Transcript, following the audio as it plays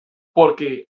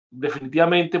porque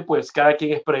definitivamente pues cada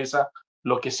quien expresa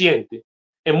lo que siente.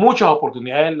 En muchas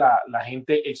oportunidades la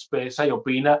gente expresa y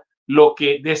opina lo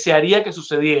que desearía que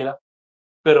sucediera,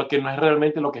 pero que no es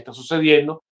realmente lo que está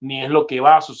sucediendo, ni es lo que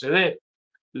va a suceder.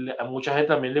 A mucha gente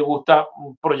también le gusta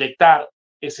proyectar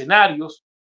escenarios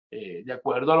de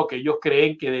acuerdo a lo que ellos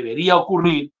creen que debería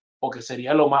ocurrir o que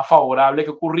sería lo más favorable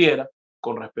que ocurriera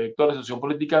con respecto a la situación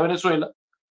política de Venezuela,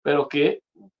 pero que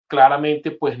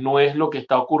claramente pues no es lo que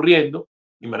está ocurriendo,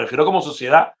 y me refiero como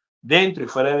sociedad dentro y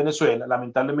fuera de Venezuela.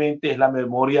 Lamentablemente es la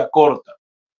memoria corta.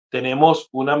 Tenemos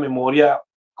una memoria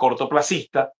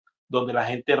cortoplacista donde la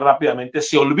gente rápidamente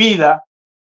se olvida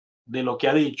de lo que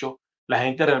ha dicho, la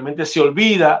gente realmente se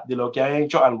olvida de lo que han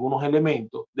hecho algunos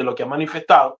elementos, de lo que ha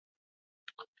manifestado,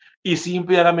 y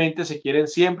simplemente se quieren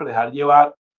siempre dejar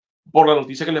llevar por la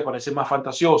noticia que les parece más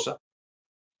fantasiosa,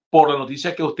 por la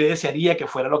noticia que usted desearía que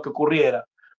fuera lo que ocurriera,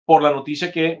 por la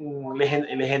noticia que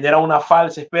le genera una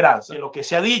falsa esperanza, que lo que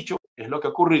se ha dicho es lo que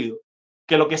ha ocurrido,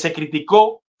 que lo que se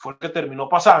criticó fue lo que terminó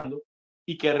pasando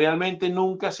y que realmente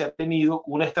nunca se ha tenido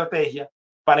una estrategia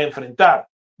para enfrentar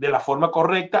de la forma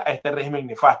correcta a este régimen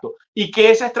nefasto, y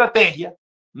que esa estrategia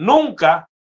nunca,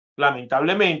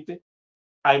 lamentablemente,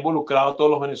 ha involucrado a todos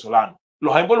los venezolanos.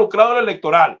 Los ha involucrado en lo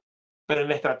electoral, pero en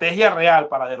la estrategia real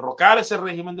para derrocar ese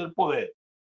régimen del poder,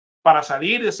 para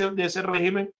salir de ese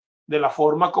régimen de la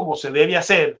forma como se debe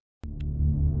hacer.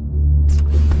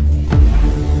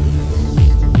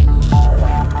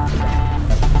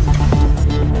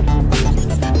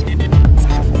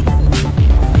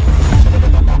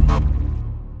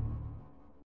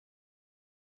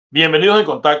 Bienvenidos en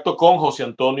contacto con José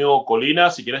Antonio Colina.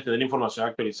 Si quieres tener información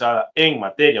actualizada en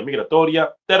materia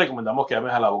migratoria, te recomendamos que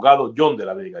llames al abogado John de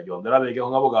la Vega. John de la Vega es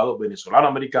un abogado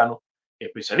venezolano-americano,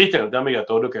 especialista en el tema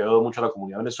migratorio, que ha ayudado mucho a la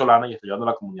comunidad venezolana y está ayudando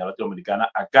a la comunidad latinoamericana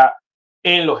acá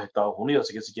en los Estados Unidos.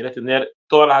 Así que si quieres tener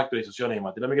todas las actualizaciones en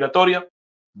materia migratoria,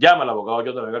 llama al abogado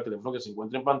John de la Vega al teléfono que se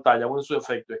encuentra en pantalla, o en su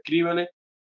defecto escríbele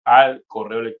al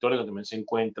correo electrónico que también se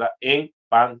encuentra en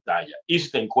pantalla. Y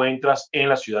si te encuentras en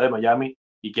la ciudad de Miami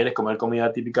y quieres comer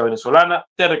comida típica venezolana,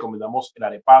 te recomendamos el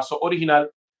arepaso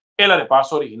original. El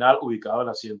arepaso original, ubicado en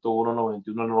la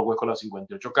 101-91 Norwest con la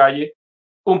 58 calle,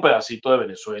 un pedacito de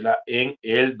Venezuela en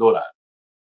El Dorado.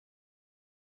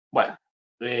 Bueno,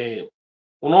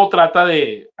 uno trata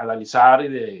de analizar y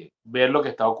de ver lo que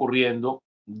está ocurriendo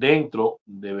dentro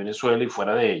de Venezuela y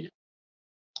fuera de ella.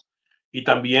 Y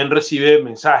también recibe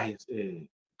mensajes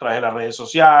a través de las redes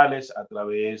sociales, a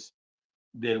través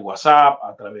del WhatsApp,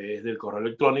 a través del correo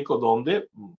electrónico, donde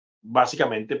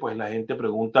básicamente pues la gente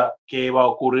pregunta qué va a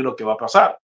ocurrir o qué va a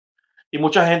pasar. Y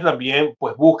mucha gente también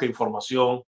pues busca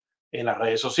información en las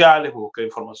redes sociales, busca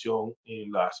información en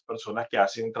las personas que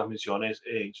hacen transmisiones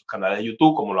en sus canales de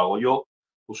YouTube, como lo hago yo,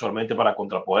 usualmente para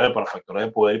Contrapoder, para Factores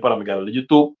de Poder y para mi canal de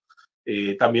YouTube.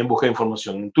 También busca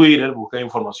información en Twitter, busca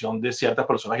información de ciertas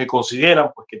personas que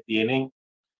consideran pues que tienen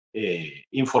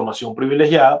información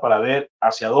privilegiada para ver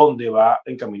hacia dónde va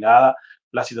encaminada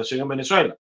la situación en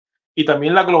Venezuela. Y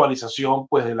también la globalización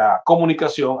pues de la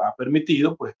comunicación ha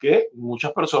permitido pues que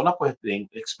muchas personas pues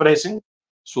expresen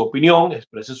su opinión,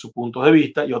 expresen sus puntos de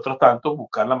vista, y otros tantos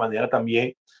buscar la manera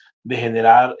también de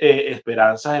generar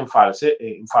esperanzas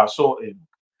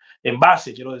en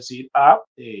base, quiero decir, a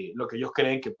lo que ellos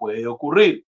creen que puede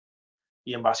ocurrir.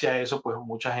 Y en base a eso, pues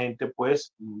mucha gente,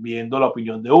 pues viendo la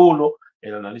opinión de uno,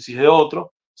 el análisis de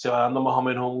otro, se va dando más o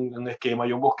menos un esquema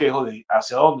y un bosquejo de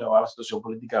hacia dónde va la situación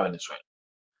política de Venezuela.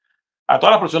 A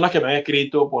todas las personas que me han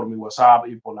escrito por mi WhatsApp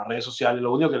y por las redes sociales,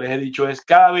 lo único que les he dicho es: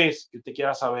 cada vez que usted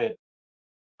quiera saber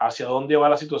hacia dónde va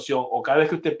la situación, o cada vez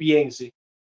que usted piense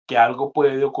que algo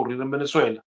puede ocurrir en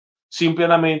Venezuela,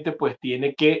 simplemente pues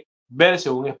tiene que verse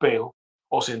en un espejo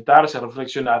o sentarse a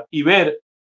reflexionar y ver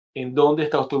en dónde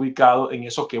está usted ubicado en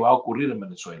eso que va a ocurrir en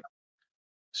Venezuela.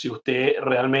 Si usted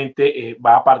realmente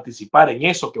va a participar en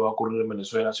eso que va a ocurrir en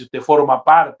Venezuela, si usted forma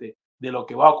parte de lo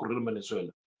que va a ocurrir en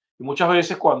Venezuela. Y muchas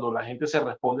veces cuando la gente se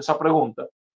responde esa pregunta,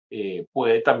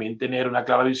 puede también tener una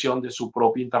clara visión de su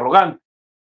propia interrogante,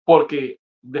 porque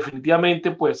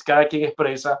definitivamente pues cada quien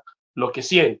expresa lo que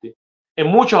siente. En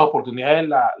muchas oportunidades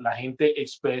la gente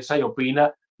expresa y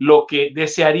opina lo que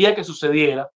desearía que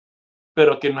sucediera,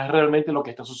 pero que no es realmente lo que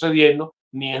está sucediendo,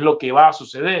 ni es lo que va a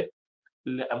suceder.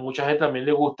 A mucha gente también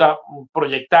le gusta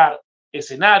proyectar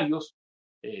escenarios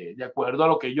de acuerdo a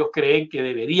lo que ellos creen que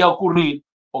debería ocurrir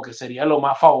o que sería lo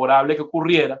más favorable que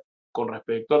ocurriera con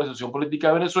respecto a la situación política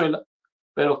de Venezuela,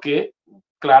 pero que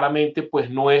claramente pues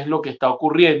no es lo que está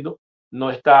ocurriendo, no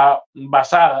está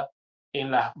basada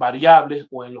en las variables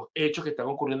o en los hechos que están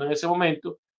ocurriendo en ese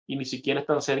momento, y ni siquiera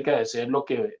están cerca de ser lo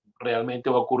que realmente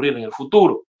va a ocurrir en el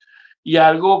futuro. Y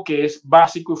algo que es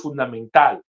básico y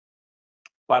fundamental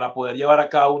para poder llevar a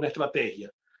cabo una estrategia,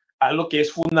 algo que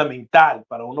es fundamental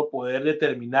para uno poder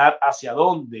determinar hacia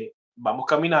dónde vamos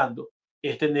caminando,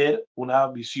 es tener una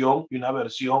visión y una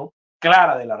versión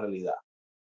clara de la realidad.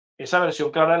 Esa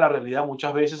versión clara de la realidad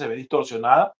muchas veces se ve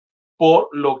distorsionada por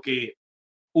lo que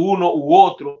uno u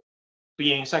otro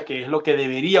piensa que es lo que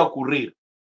debería ocurrir,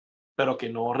 pero que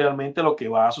no realmente lo que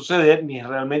va a suceder ni es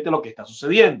realmente lo que está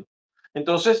sucediendo.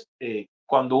 Entonces,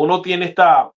 cuando uno tiene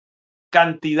esta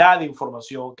cantidad de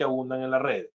información que abundan en la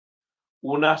red,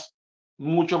 unas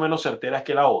mucho menos certeras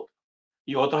que la otra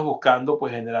y otras buscando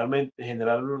pues generalmente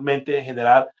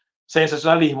generar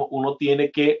sensacionalismo, uno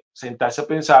tiene que sentarse a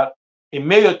pensar en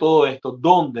medio de todo esto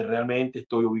dónde realmente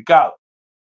estoy ubicado,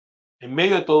 en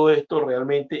medio de todo esto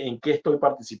realmente en qué estoy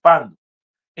participando,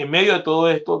 en medio de todo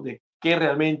esto de qué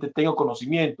realmente tengo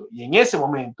conocimiento, y en ese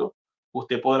momento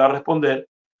usted podrá responder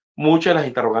muchas de las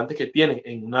interrogantes que tiene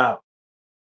en una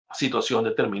situación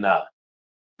determinada,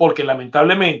 porque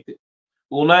lamentablemente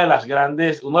uno de los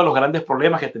grandes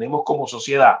problemas que tenemos como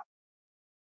sociedad,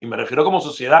 y me refiero como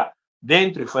sociedad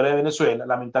dentro y fuera de Venezuela,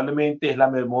 lamentablemente es la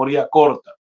memoria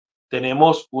corta.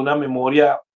 Tenemos una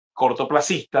memoria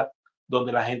cortoplacista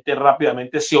donde la gente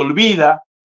rápidamente se olvida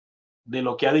de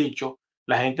lo que ha dicho,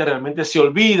 la gente realmente se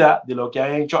olvida de lo que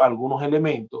han hecho algunos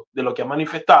elementos, de lo que ha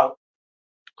manifestado,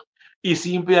 y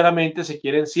simplemente se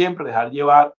quieren siempre dejar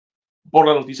llevar por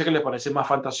la noticia que les parece más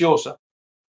fantasiosa,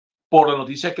 por la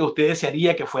noticia que usted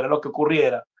desearía que fuera lo que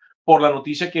ocurriera, por la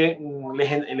noticia que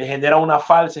le genera una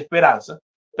falsa esperanza,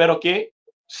 pero que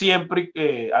siempre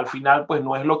al final pues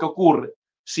no es lo que ocurre,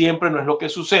 siempre no es lo que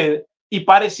sucede y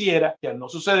pareciera que al no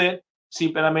suceder,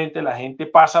 simplemente la gente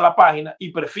pasa la página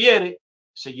y prefiere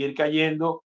seguir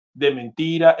cayendo de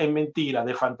mentira en mentira,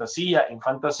 de fantasía en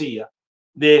fantasía,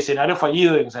 de escenario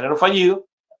fallido en escenario fallido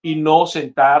y no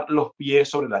sentar los pies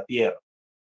sobre la tierra.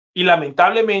 Y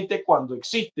lamentablemente cuando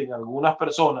existen algunas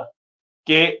personas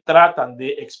que tratan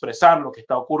de expresar lo que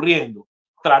está ocurriendo,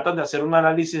 tratan de hacer un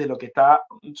análisis de lo que está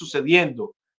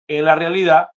sucediendo en la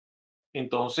realidad,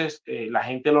 entonces la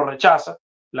gente lo rechaza,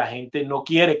 la gente no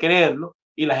quiere creerlo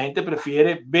y la gente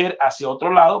prefiere ver hacia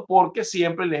otro lado porque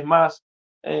siempre les es más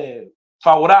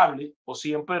favorable o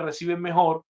siempre reciben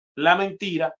mejor la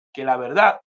mentira que la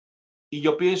verdad. Y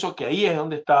yo pienso que ahí es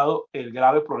donde ha estado el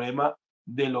grave problema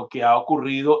de lo que ha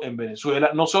ocurrido en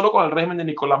Venezuela, no solo con el régimen de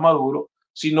Nicolás Maduro,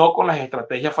 sino con las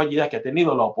estrategias fallidas que ha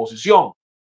tenido la oposición,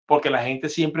 porque la gente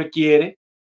siempre quiere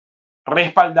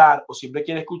respaldar o siempre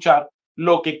quiere escuchar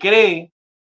lo que cree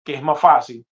que es más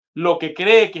fácil, lo que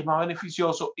cree que es más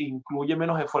beneficioso, incluye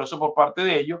menos esfuerzo por parte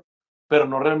de ellos, pero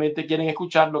no realmente quieren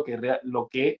escuchar lo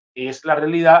que es la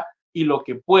realidad y lo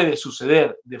que puede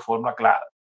suceder de forma clara.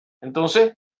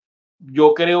 Entonces,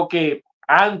 yo creo que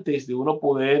antes de uno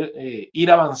poder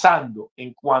ir avanzando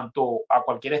en cuanto a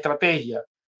cualquier estrategia,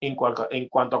 en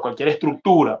cuanto a cualquier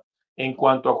estructura, en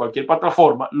cuanto a cualquier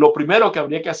plataforma, lo primero que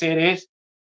habría que hacer es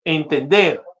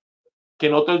entender que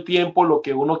no todo el tiempo lo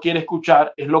que uno quiere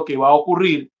escuchar es lo que va a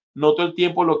ocurrir, no todo el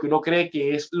tiempo lo que uno cree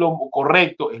que es lo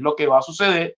correcto es lo que va a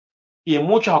suceder, y en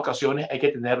muchas ocasiones hay que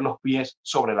tener los pies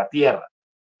sobre la tierra,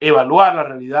 evaluar la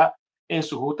realidad en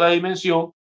su justa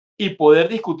dimensión y poder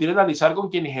discutir y analizar con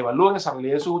quienes evalúan esa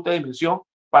realidad en su justa dimensión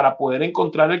para poder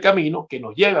encontrar el camino que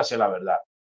nos lleve hacia la verdad.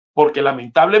 Porque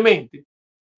lamentablemente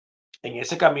en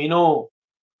ese camino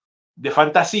de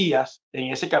fantasías,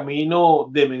 en ese camino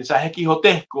de mensajes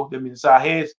quijotescos, de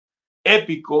mensajes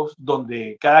épicos,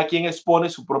 donde cada quien expone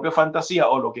su propia fantasía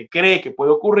o lo que cree que puede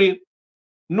ocurrir,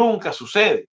 nunca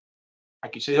sucede.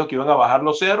 Aquí se dijo que iban a bajar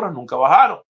los cerros, nunca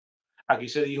bajaron. Aquí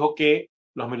se dijo que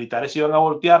los militares iban a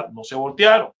voltear, no se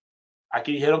voltearon.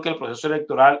 Aquí dijeron que el proceso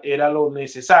electoral era lo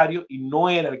necesario y no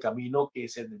era el camino que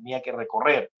se tenía que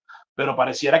recorrer. Pero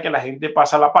pareciera que la gente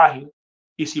pasa la página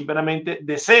y simplemente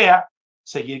desea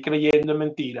seguir creyendo en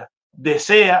mentiras,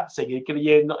 desea seguir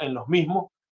creyendo en los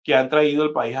mismos que han traído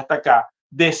el país hasta acá,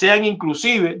 desean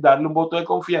inclusive darle un voto de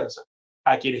confianza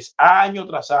a quienes año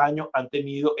tras año han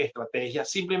tenido estrategias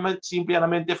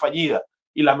simplemente fallidas.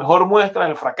 Y la mejor muestra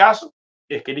del fracaso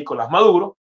es que Nicolás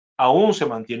Maduro aún se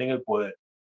mantiene en el poder.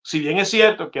 Si bien es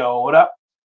cierto que ahora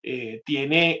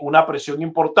tiene una presión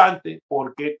importante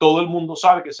porque todo el mundo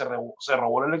sabe que se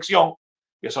robó la elección,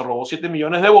 que se robó 7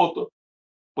 millones de votos,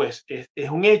 pues es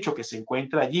un hecho que se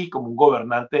encuentra allí como un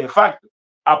gobernante de facto,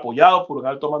 apoyado por un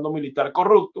alto mando militar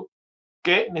corrupto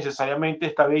que necesariamente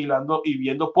está vigilando y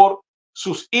viendo por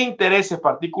sus intereses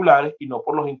particulares y no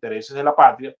por los intereses de la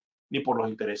patria ni por los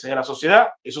intereses de la sociedad.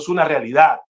 Eso es una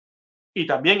realidad. Y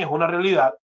también es una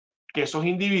realidad que esos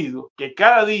individuos que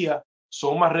cada día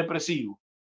son más represivos,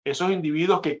 esos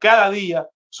individuos que cada día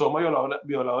somos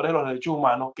violadores de los derechos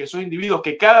humanos, que esos individuos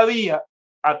que cada día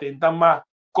atentan más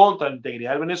contra la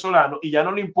integridad del venezolano y ya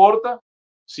no le importa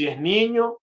si es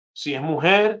niño, si es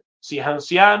mujer, si es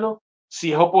anciano,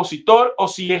 si es opositor o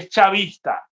si es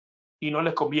chavista y no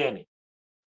les conviene.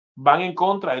 Van en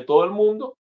contra de todo el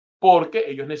mundo porque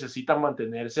ellos necesitan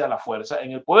mantenerse a la fuerza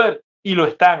en el poder y lo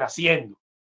están haciendo.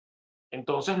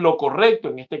 Entonces, lo correcto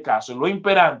en este caso, lo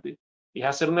imperante, es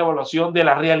hacer una evaluación de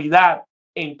la realidad,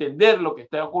 entender lo que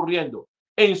está ocurriendo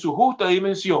en su justa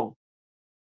dimensión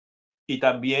y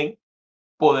también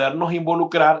podernos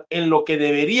involucrar en lo que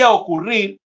debería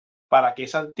ocurrir para que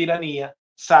esa tiranía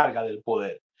salga del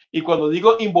poder. Y cuando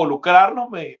digo involucrarnos,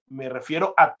 me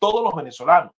refiero a todos los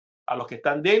venezolanos, a los que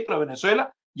están dentro de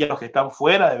Venezuela y a los que están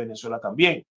fuera de Venezuela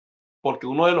también. Porque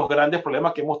uno de los grandes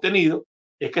problemas que hemos tenido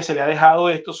es que se le ha dejado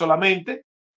esto solamente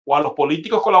o a los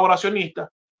políticos colaboracionistas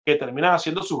que terminan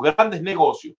haciendo sus grandes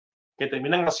negocios, que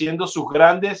terminan haciendo sus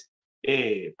grandes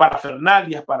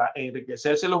parafernalias para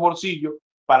enriquecerse los bolsillos,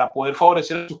 para poder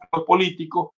favorecer a sus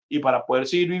políticos y para poder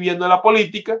seguir viviendo la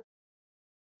política,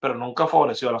 pero nunca ha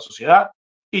favorecido a la sociedad.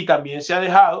 Y también se ha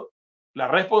dejado la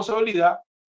responsabilidad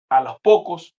a los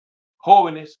pocos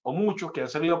jóvenes o muchos que han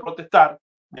salido a protestar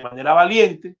de manera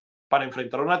valiente para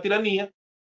enfrentar una tiranía,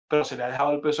 pero se le ha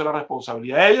dejado el peso de la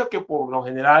responsabilidad a ellos, que por lo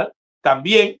general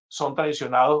también son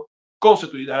traicionados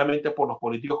constitucionalmente por los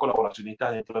políticos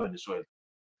colaboracionistas dentro de Venezuela.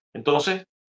 Entonces,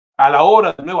 a la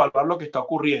hora de evaluar lo que está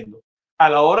ocurriendo, a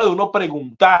la hora de uno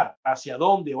preguntar hacia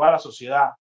dónde va la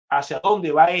sociedad, hacia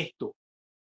dónde va esto,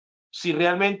 si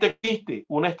realmente existe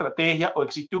una estrategia o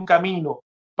existe un camino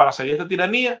para salir de esta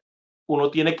tiranía, uno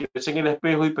tiene que verse en el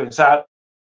espejo y pensar,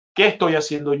 ¿qué estoy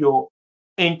haciendo yo?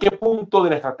 ¿En qué punto de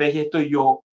la estrategia estoy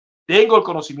yo? Tengo el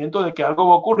conocimiento de que algo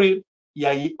va a ocurrir y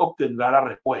ahí obtendrá la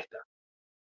respuesta.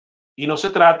 Y no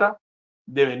se trata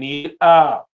de venir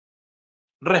a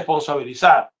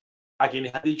responsabilizar a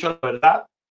quienes han dicho la verdad,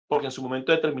 porque en su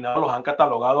momento determinado los han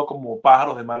catalogado como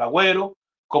pájaros de mal agüero,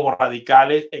 como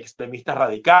radicales, extremistas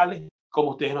radicales,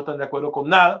 como ustedes no están de acuerdo con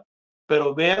nada,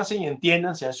 pero véanse y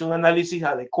entiendan, se hace un análisis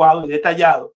adecuado y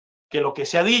detallado, que lo que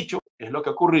se ha dicho es lo que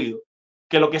ha ocurrido,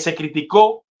 que lo que se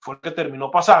criticó fue lo que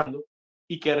terminó pasando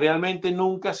y que realmente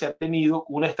nunca se ha tenido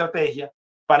una estrategia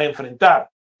para enfrentar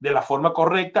de la forma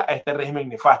correcta a este régimen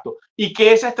nefasto y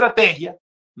que esa estrategia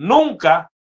nunca,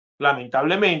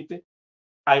 lamentablemente,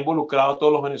 ha involucrado a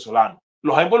todos los venezolanos.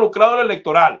 Los ha involucrado en lo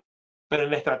electoral, pero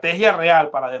en la estrategia real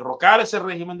para derrocar ese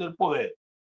régimen del poder,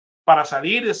 para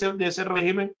salir de ese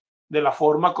régimen de la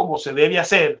forma como se debe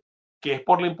hacer, que es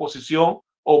por la imposición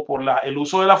o por el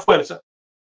uso de la fuerza,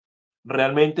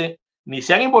 realmente ni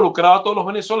se han involucrado a todos los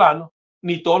venezolanos,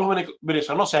 ni todos los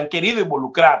venezolanos se han querido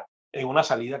involucrar en una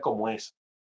salida como esa.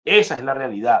 Esa es la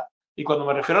realidad. Y cuando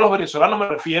me refiero a los venezolanos, me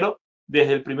refiero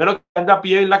desde el primero que anda a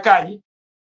pie en la calle,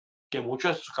 que en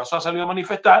muchos de sus casos ha salido a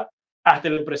manifestar, hasta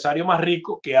el empresario más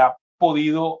rico que ha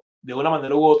podido de una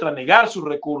manera u otra negar sus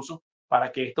recursos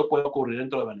para que esto pueda ocurrir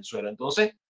dentro de Venezuela.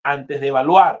 Entonces, antes de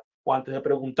evaluar o antes de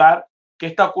preguntar qué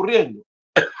está ocurriendo,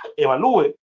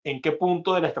 evalúe en qué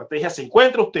punto de la estrategia se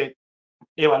encuentra usted,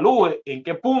 evalúe en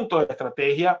qué punto de la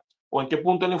estrategia o en qué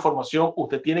punto de la información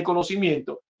usted tiene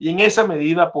conocimiento y en esa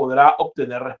medida podrá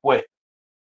obtener respuesta.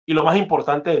 Y lo más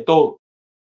importante de todo,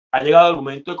 ha llegado el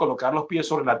momento de colocar los pies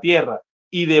sobre la tierra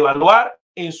y de evaluar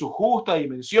en su justa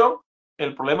dimensión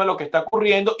el problema de lo que está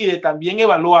ocurriendo y de también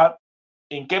evaluar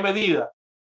en qué medida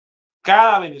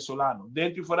cada venezolano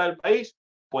dentro y fuera del país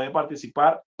puede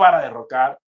participar para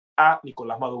derrocar a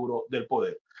Nicolás Maduro del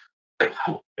poder.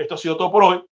 Esto ha sido todo por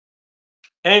hoy.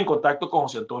 En contacto con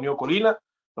José Antonio Colina.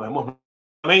 Nos vemos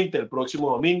nuevamente el próximo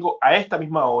domingo a esta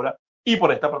misma hora y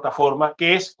por esta plataforma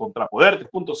que es Contrapoder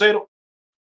 3.0,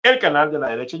 el canal de la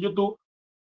derecha en YouTube.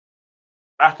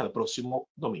 Hasta el próximo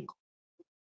domingo.